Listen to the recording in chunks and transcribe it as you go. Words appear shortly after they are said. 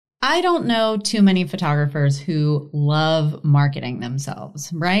I don't know too many photographers who love marketing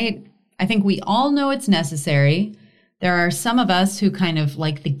themselves, right? I think we all know it's necessary. There are some of us who kind of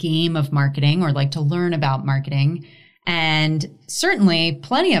like the game of marketing or like to learn about marketing. And certainly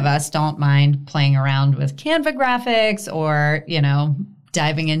plenty of us don't mind playing around with Canva graphics or,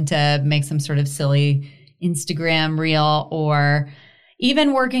 diving into make some sort of silly Instagram reel or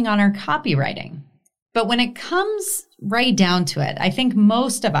even working on our copywriting. But when it comes right down to it, I think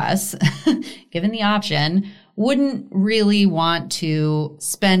most of us, given the option, wouldn't really want to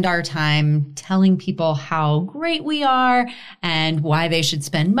spend our time telling people how great we are and why they should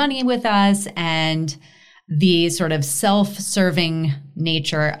spend money with us and the sort of self-serving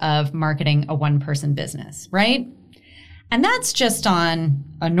nature of marketing a one-person business, right? And that's just on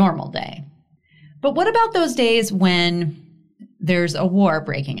a normal day. But what about those days when there's a war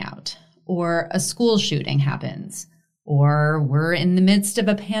breaking out, or a school shooting happens, or we're in the midst of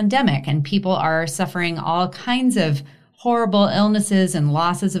a pandemic and people are suffering all kinds of horrible illnesses and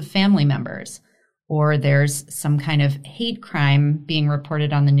losses of family members, or there's some kind of hate crime being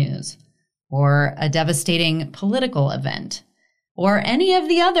reported on the news, or a devastating political event, or any of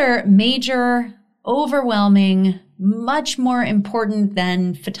the other major, overwhelming, much more important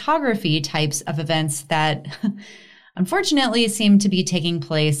than photography types of events that unfortunately seem to be taking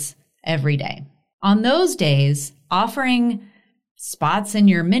place every day. On those days, offering spots in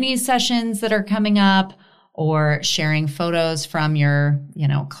your mini sessions that are coming up or sharing photos from your,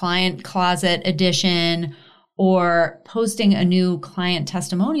 client closet edition or posting a new client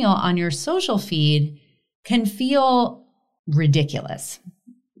testimonial on your social feed can feel ridiculous,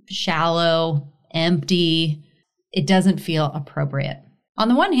 shallow, empty. It doesn't feel appropriate. On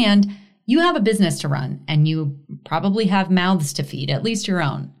the one hand, you have a business to run and you probably have mouths to feed, at least your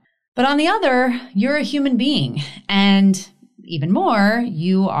own. But on the other, you're a human being. And even more,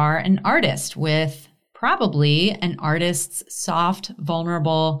 you are an artist with probably an artist's soft,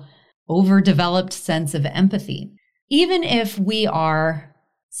 vulnerable, overdeveloped sense of empathy. Even if we are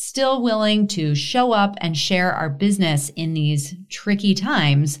still willing to show up and share our business in these tricky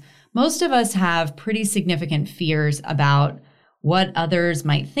times, most of us have pretty significant fears about what others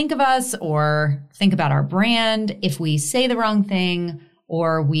might think of us or think about our brand if we say the wrong thing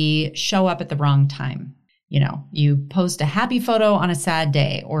or we show up at the wrong time. You post a happy photo on a sad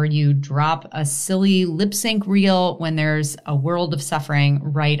day, or you drop a silly lip sync reel when there's a world of suffering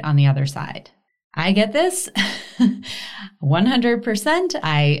right on the other side. I get this 100%.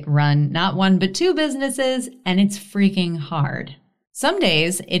 I run not one, but two businesses, and it's freaking hard. Some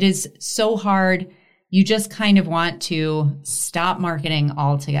days it is so hard, you just kind of want to stop marketing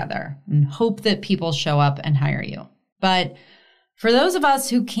altogether and hope that people show up and hire you. But for those of us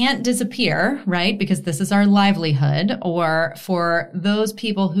who can't disappear, right, because this is our livelihood, or for those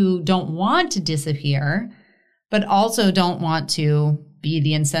people who don't want to disappear, but also don't want to be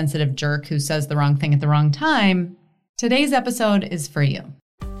the insensitive jerk who says the wrong thing at the wrong time, today's episode is for you.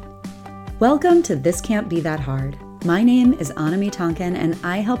 Welcome to This Can't Be That Hard. My name is Anami Tonkin, and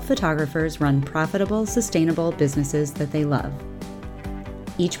I help photographers run profitable, sustainable businesses that they love.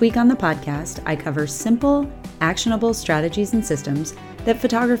 Each week on the podcast, I cover simple, actionable strategies and systems that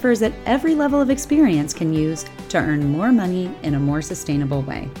photographers at every level of experience can use to earn more money in a more sustainable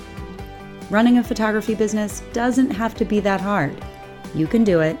way. Running a photography business doesn't have to be that hard. You can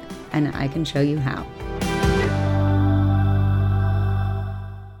do it, and I can show you how.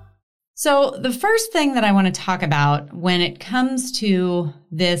 So the first thing that I want to talk about when it comes to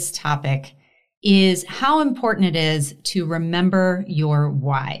this topic is how important it is to remember your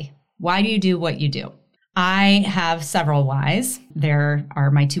why. Why do you do what you do? I have several whys. There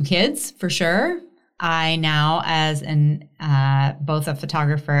are my two kids, for sure. I now, as both a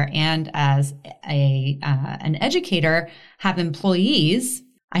photographer and as an educator, have employees.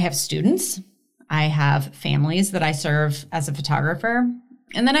 I have students. I have families that I serve as a photographer.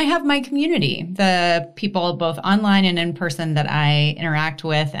 And then I have my community, the people both online and in person that I interact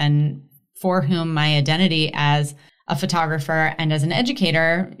with and for whom my identity as a photographer and as an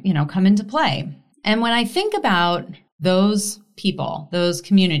educator, come into play. And when I think about those people, those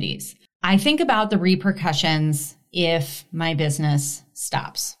communities, I think about the repercussions if my business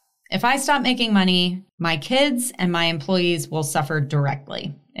stops. If I stop making money, my kids and my employees will suffer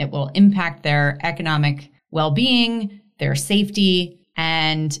directly. It will impact their economic well-being, their safety,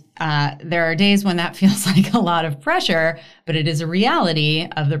 and there are days when that feels like a lot of pressure, but it is a reality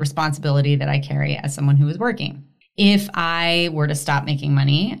of the responsibility that I carry as someone who is working. If I were to stop making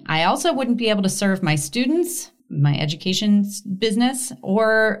money, I also wouldn't be able to serve my students, my education business,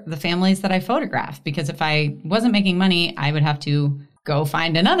 or the families that I photograph. Because if I wasn't making money, I would have to go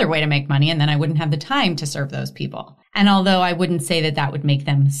find another way to make money, and then I wouldn't have the time to serve those people. And although I wouldn't say that that would make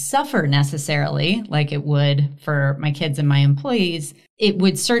them suffer necessarily, like it would for my kids and my employees, it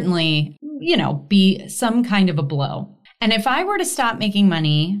would certainly, be some kind of a blow. And if I were to stop making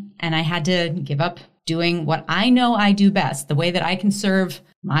money and I had to give up doing what I know I do best, the way that I can serve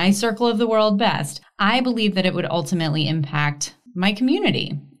my circle of the world best, I believe that it would ultimately impact my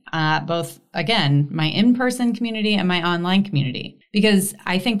community, both, again, my in-person community and my online community. Because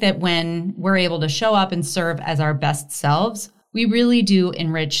I think that when we're able to show up and serve as our best selves, we really do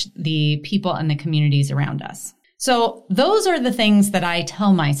enrich the people and the communities around us. So those are the things that I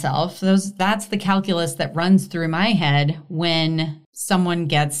tell myself. That's the calculus that runs through my head when someone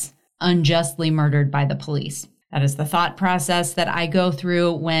gets unjustly murdered by the police. That is the thought process that I go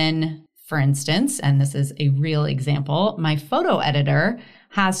through when, for instance, and this is a real example, my photo editor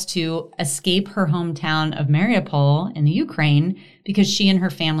has to escape her hometown of Mariupol in the Ukraine because she and her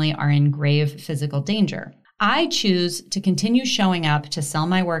family are in grave physical danger. I choose to continue showing up to sell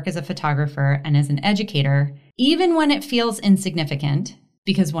my work as a photographer and as an educator, even when it feels insignificant,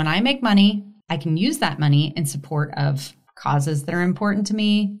 because when I make money, I can use that money in support of causes that are important to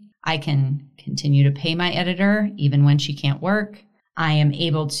me. I can continue to pay my editor even when she can't work. I am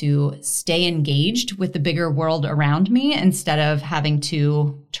able to stay engaged with the bigger world around me instead of having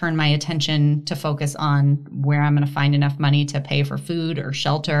to turn my attention to focus on where I'm going to find enough money to pay for food or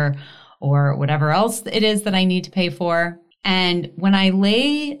shelter or whatever else it is that I need to pay for. And when I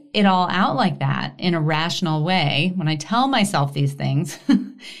lay it all out like that in a rational way, when I tell myself these things,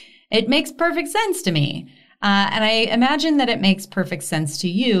 it makes perfect sense to me. And I imagine that it makes perfect sense to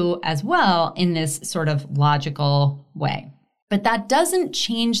you as well in this sort of logical way. But that doesn't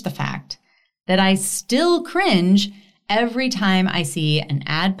change the fact that I still cringe every time I see an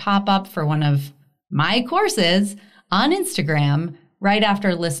ad pop up for one of my courses on Instagram right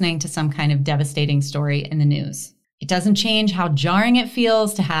after listening to some kind of devastating story in the news. It doesn't change how jarring it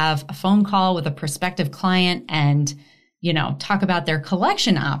feels to have a phone call with a prospective client and, talk about their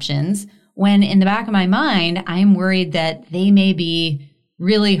collection options when in the back of my mind, I'm worried that they may be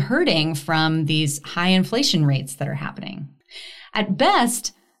really hurting from these high inflation rates that are happening. At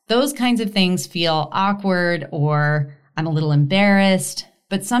best, those kinds of things feel awkward or I'm a little embarrassed,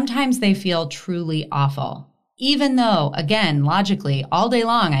 but sometimes they feel truly awful. Even though, again, logically, all day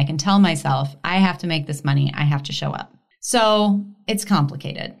long, I can tell myself, I have to make this money, I have to show up. So it's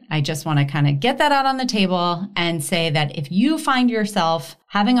complicated. I just want to kind of get that out on the table and say that if you find yourself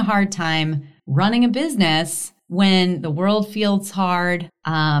having a hard time running a business when the world feels hard,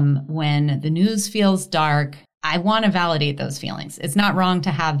 when the news feels dark, I want to validate those feelings. It's not wrong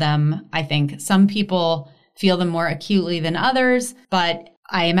to have them. I think some people feel them more acutely than others, but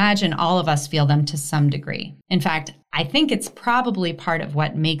I imagine all of us feel them to some degree. In fact, I think it's probably part of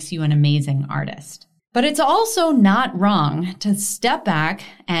what makes you an amazing artist. But it's also not wrong to step back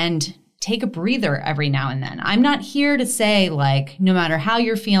and take a breather every now and then. I'm not here to say, no matter how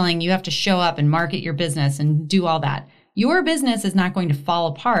you're feeling, you have to show up and market your business and do all that. Your business is not going to fall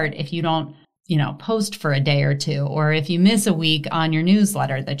apart if you don't, post for a day or two, or if you miss a week on your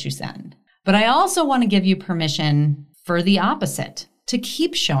newsletter that you send. But I also want to give you permission for the opposite, to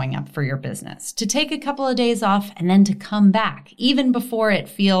keep showing up for your business, to take a couple of days off and then to come back, even before it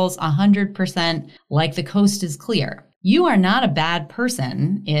feels 100% like the coast is clear. You are not a bad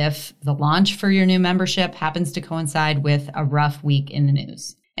person if the launch for your new membership happens to coincide with a rough week in the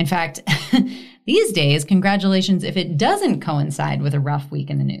news. In fact, these days, congratulations if it doesn't coincide with a rough week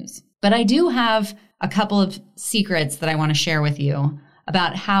in the news. But I do have a couple of secrets that I want to share with you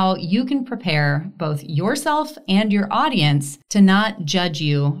about how you can prepare both yourself and your audience to not judge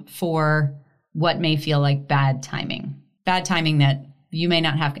you for what may feel like bad timing that you may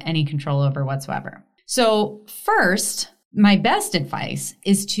not have any control over whatsoever. So first, my best advice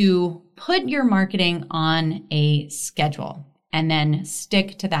is to put your marketing on a schedule and then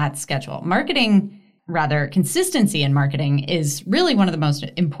stick to that schedule. Consistency in marketing is really one of the most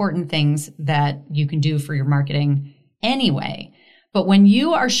important things that you can do for your marketing anyway. But when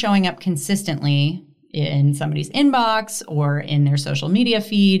you are showing up consistently in somebody's inbox or in their social media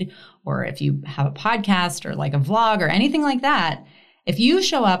feed, or if you have a podcast or like a vlog or anything like that, if you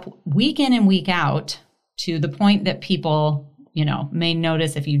show up week in and week out to the point that people, may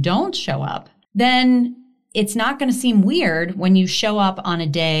notice if you don't show up, then it's not going to seem weird when you show up on a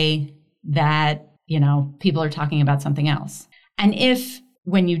day that, people are talking about something else. And if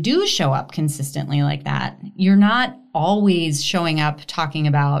when you do show up consistently like that, you're not always showing up talking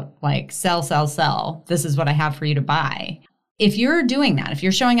about sell, this is what I have for you to buy. If you're doing that, if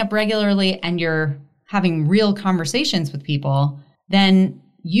you're showing up regularly and you're having real conversations with people, then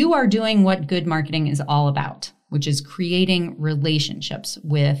you are doing what good marketing is all about, which is creating relationships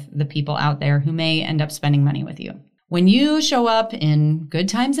with the people out there who may end up spending money with you. When you show up in good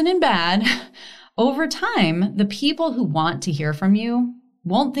times and in bad, over time, the people who want to hear from you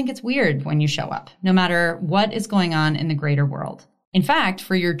won't think it's weird when you show up, no matter what is going on in the greater world. In fact,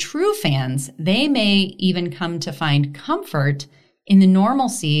 for your true fans, they may even come to find comfort in the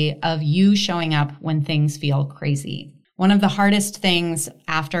normalcy of you showing up when things feel crazy. One of the hardest things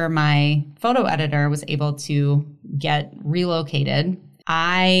after my photo editor was able to get relocated,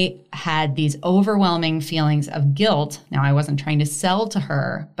 I had these overwhelming feelings of guilt. Now, I wasn't trying to sell to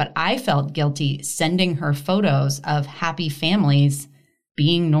her, but I felt guilty sending her photos of happy families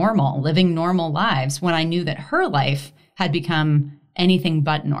being normal, living normal lives, when I knew that her life had become anything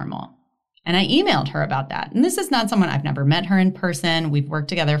but normal. And I emailed her about that. And this is not someone, I've never met her in person. We've worked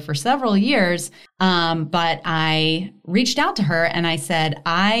together for several years. But I reached out to her and I said,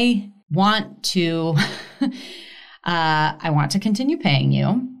 I want to continue paying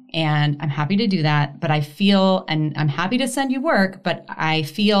you, and I'm happy to do that. But I feel, and I'm happy to send you work, but I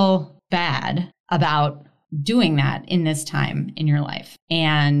feel bad about doing that in this time in your life.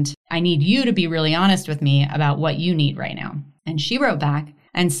 And I need you to be really honest with me about what you need right now. And she wrote back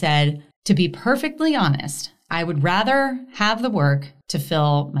and said, to be perfectly honest, I would rather have the work to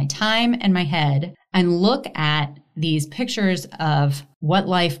fill my time and my head and look at these pictures of what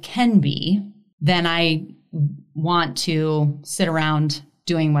life can be than I want to sit around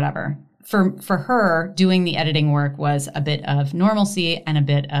doing whatever. For her, doing the editing work was a bit of normalcy and a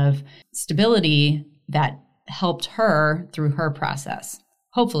bit of stability that helped her through her process.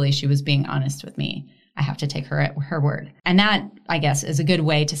 Hopefully she was being honest with me. I have to take her at her word. And that, I guess, is a good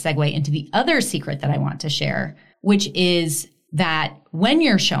way to segue into the other secret that I want to share, which is that when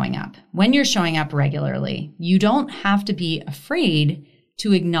you're showing up regularly, you don't have to be afraid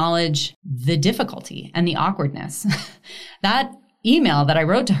to acknowledge the difficulty and the awkwardness. That email that I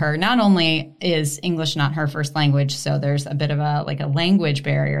wrote to her, not only is English not her first language, so there's a bit of a language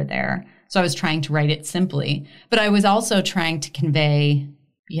barrier there. So I was trying to write it simply, but I was also trying to convey,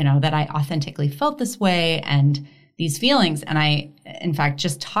 that I authentically felt this way and these feelings. And I, in fact,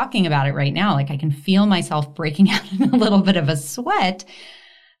 just talking about it right now, I can feel myself breaking out in a little bit of a sweat,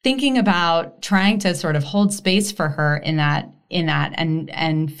 thinking about trying to sort of hold space for her in that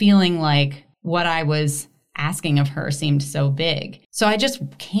and feeling like what I was asking of her seemed so big. So I just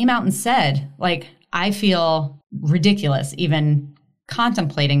came out and said, I feel ridiculous even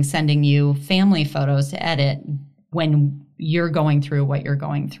contemplating sending you family photos to edit when you're going through what you're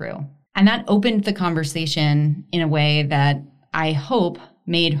going through. And that opened the conversation in a way that I hope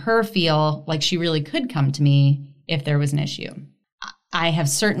made her feel like she really could come to me if there was an issue. I have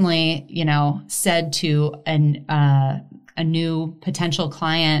certainly, said to a new potential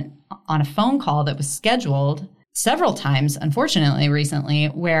client on a phone call that was scheduled several times, unfortunately, recently,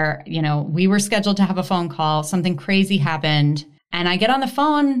 where, we were scheduled to have a phone call, something crazy happened, and I get on the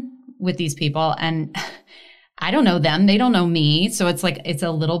phone with these people and I don't know them, they don't know me. So it's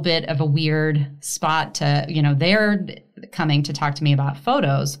a little bit of a weird spot to, they're coming to talk to me about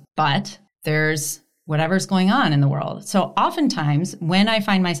photos, but there's whatever's going on in the world. So oftentimes when I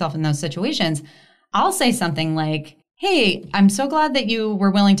find myself in those situations, I'll say something like, hey, I'm so glad that you were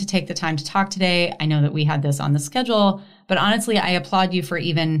willing to take the time to talk today. I know that we had this on the schedule, but honestly, I applaud you for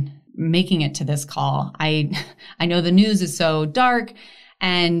even making it to this call. I know the news is so dark,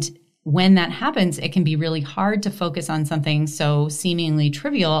 and when that happens, it can be really hard to focus on something so seemingly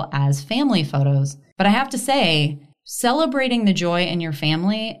trivial as family photos. But I have to say, celebrating the joy in your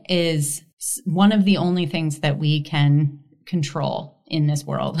family is one of the only things that we can control in this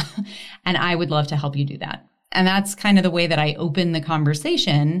world. And I would love to help you do that. And that's kind of the way that I open the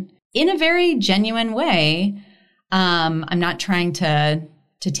conversation in a very genuine way. I'm not trying to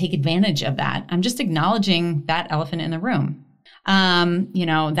take advantage of that. I'm just acknowledging that elephant in the room.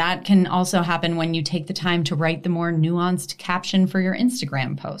 That can also happen when you take the time to write the more nuanced caption for your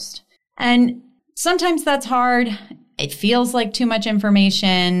Instagram post. And sometimes that's hard. It feels like too much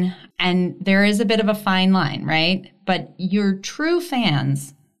information, and there is a bit of a fine line, right? But your true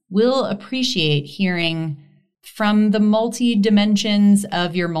fans will appreciate hearing from the multi-dimensions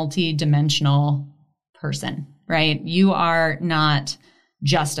of your multi-dimensional person, right? You are not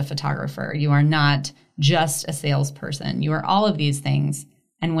just a photographer. You are not just a salesperson. You are all of these things.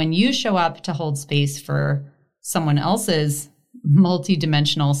 And when you show up to hold space for someone else's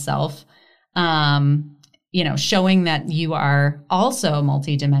multidimensional self, showing that you are also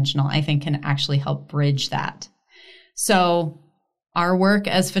multidimensional, I think can actually help bridge that. So our work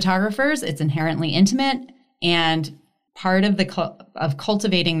as photographers, it's inherently intimate. And part of of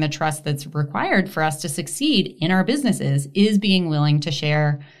cultivating the trust that's required for us to succeed in our businesses is being willing to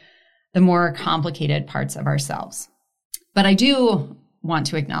share the more complicated parts of ourselves. But I do want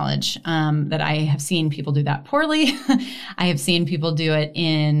to acknowledge that I have seen people do that poorly. I have seen people do it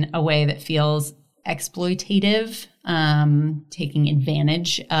in a way that feels exploitative, taking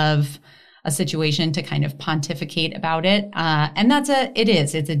advantage of a situation to kind of pontificate about it. And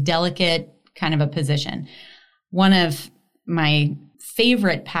it's a delicate kind of a position. One of my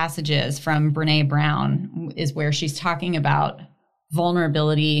favorite passages from Brené Brown is where she's talking about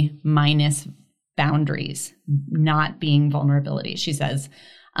vulnerability minus boundaries, not being vulnerability. She says,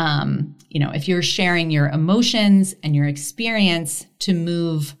 if you're sharing your emotions and your experience to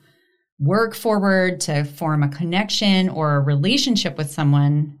move work forward, to form a connection or a relationship with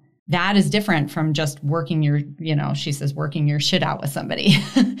someone, that is different from just working your shit out with somebody.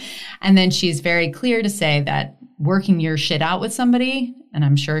 And then she's very clear to say that working your shit out with somebody, and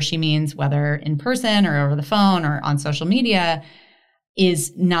I'm sure she means whether in person or over the phone or on social media,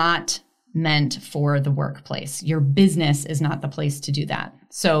 is not meant for the workplace. Your business is not the place to do that.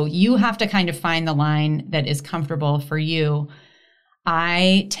 So you have to kind of find the line that is comfortable for you.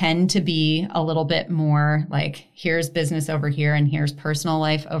 I tend to be a little bit more like, here's business over here and here's personal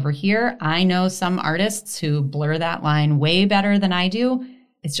life over here. I know some artists who blur that line way better than I do.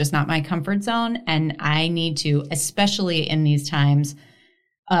 It's just not my comfort zone. And I need to, especially in these times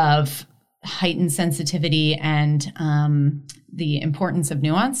of heightened sensitivity and the importance of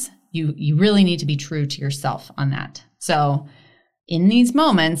nuance, you really need to be true to yourself on that. So in these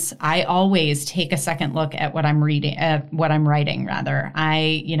moments, I always take a second look at what I'm reading, what I'm writing rather.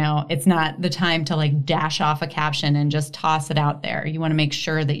 It's not the time to like dash off a caption and just toss it out there. You want to make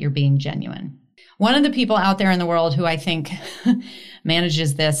sure that you're being genuine. One of the people out there in the world who I think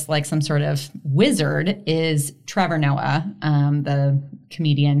manages this like some sort of wizard is Trevor Noah, the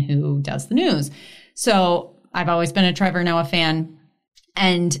comedian who does the news. So I've always been a Trevor Noah fan.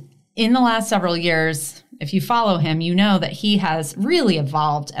 And in the last several years, if you follow him, you know that he has really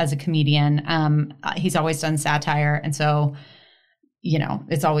evolved as a comedian. He's always done satire. And so,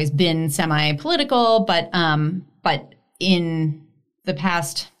 it's always been semi-political, but in the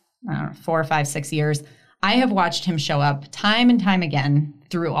past, 4 or 5, 6 years, I have watched him show up time and time again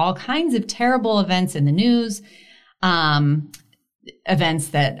through all kinds of terrible events in the news, events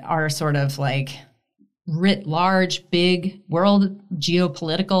that are sort of like writ large, big world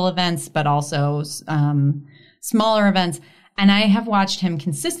geopolitical events, but also smaller events. And I have watched him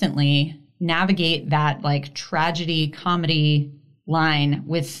consistently navigate that like tragedy comedy line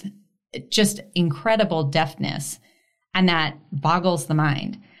with just incredible deftness. And that boggles the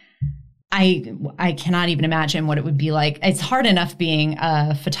mind. I cannot even imagine what it would be like. It's hard enough being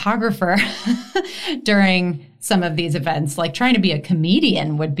a photographer during some of these events. Like trying to be a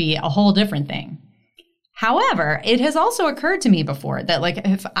comedian would be a whole different thing. However, it has also occurred to me before that like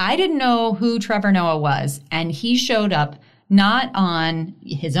if I didn't know who Trevor Noah was and he showed up not on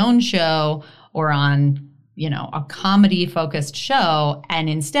his own show or on, a comedy focused show and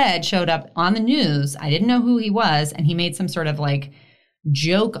instead showed up on the news, I didn't know who he was, and he made some sort of like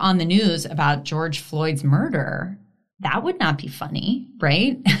joke on the news about George Floyd's murder, that would not be funny,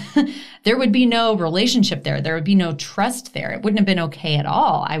 right? There would be no relationship there. There would be no trust there. It wouldn't have been okay at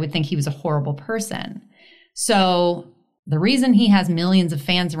all. I would think he was a horrible person. So the reason he has millions of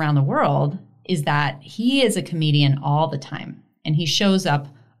fans around the world is that he is a comedian all the time. And he shows up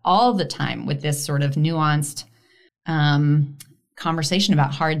all the time with this sort of nuanced conversation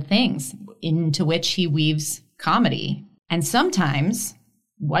about hard things into which he weaves comedy. And sometimes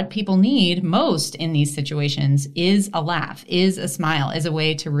what people need most in these situations is a laugh, is a smile, is a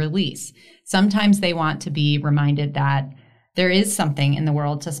way to release. Sometimes they want to be reminded that there is something in the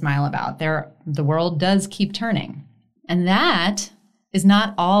world to smile about. The world does keep turning. And that is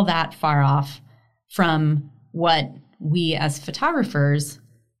not all that far off from what we as photographers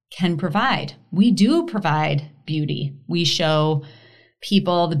can provide. We do provide beauty. We show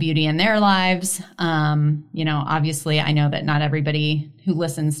people the beauty in their lives. Obviously, I know that not everybody who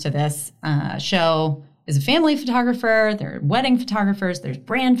listens to this show is a family photographer. There are wedding photographers. There's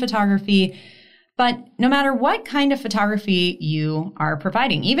brand photography. But no matter what kind of photography you are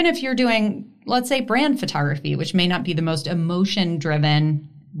providing, even if you're doing, let's say, brand photography, which may not be the most emotion-driven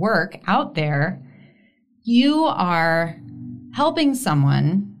work out there, you are helping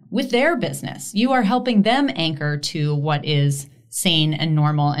someone with their business. You are helping them anchor to what is sane and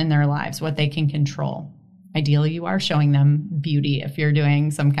normal in their lives, what they can control. Ideally, you are showing them beauty if you're doing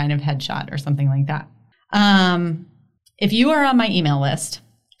some kind of headshot or something like that. If you are on my email list,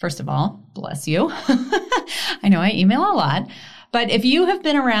 First of all, bless you. I know I email a lot, but if you have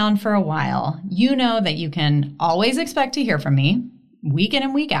been around for a while, you know that you can always expect to hear from me week in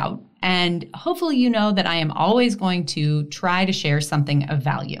and week out. And hopefully you know that I am always going to try to share something of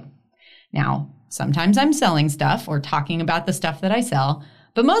value. Now, sometimes I'm selling stuff or talking about the stuff that I sell,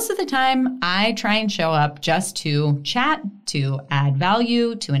 but most of the time I try and show up just to chat, to add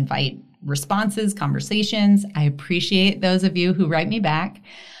value, to invite responses, conversations. I appreciate those of you who write me back.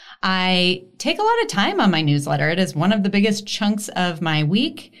 I take a lot of time on my newsletter. It is one of the biggest chunks of my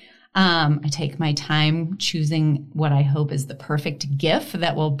week. I take my time choosing what I hope is the perfect GIF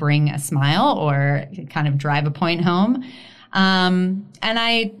that will bring a smile or kind of drive a point home. And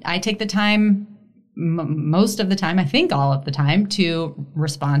I take the time, most of the time, I think all of the time, to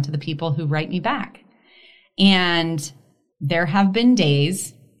respond to the people who write me back. And there have been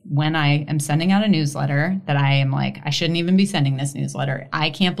days when I am sending out a newsletter that I am like, I shouldn't even be sending this newsletter.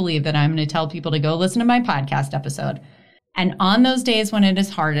 I can't believe that I'm going to tell people to go listen to my podcast episode. And on those days when it is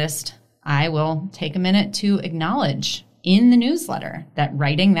hardest, I will take a minute to acknowledge in the newsletter that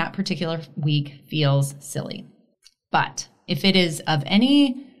writing that particular week feels silly. But if it is of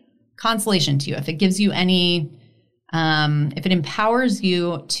any consolation to you, if it gives you any, if it empowers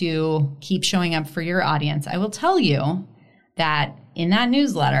you to keep showing up for your audience, I will tell you that in that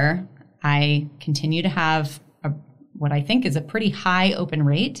newsletter, I continue to have what I think is a pretty high open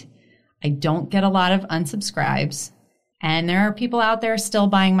rate. I don't get a lot of unsubscribes, and there are people out there still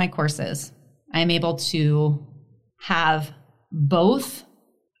buying my courses. I'm able to have both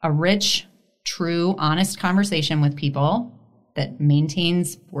a rich, true, honest conversation with people that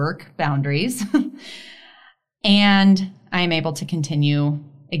maintains work boundaries, and I'm able to continue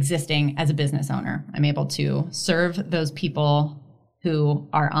existing as a business owner. I'm able to serve those people who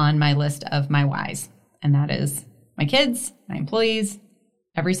are on my list of my whys. And that is my kids, my employees,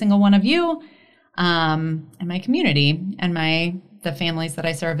 every single one of you, and my community and the families that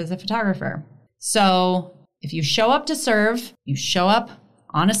I serve as a photographer. So if you show up to serve, you show up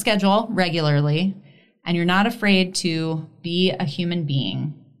on a schedule regularly, and you're not afraid to be a human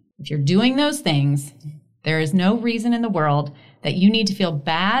being, if you're doing those things, there is no reason in the world that you need to feel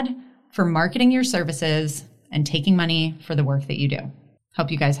bad for marketing your services and taking money for the work that you do.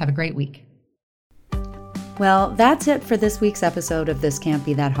 Hope you guys have a great week. Well, that's it for this week's episode of This Can't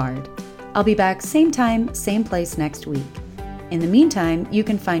Be That Hard. I'll be back same time, same place next week. In the meantime, you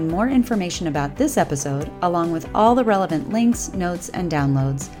can find more information about this episode, along with all the relevant links, notes, and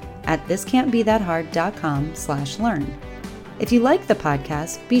downloads at thiscan'tbethatHard.com/learn. If you like the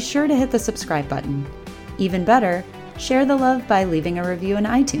podcast, be sure to hit the subscribe button. Even better, share the love by leaving a review in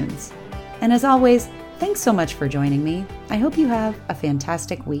iTunes. And as always, thanks so much for joining me. I hope you have a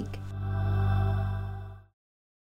fantastic week.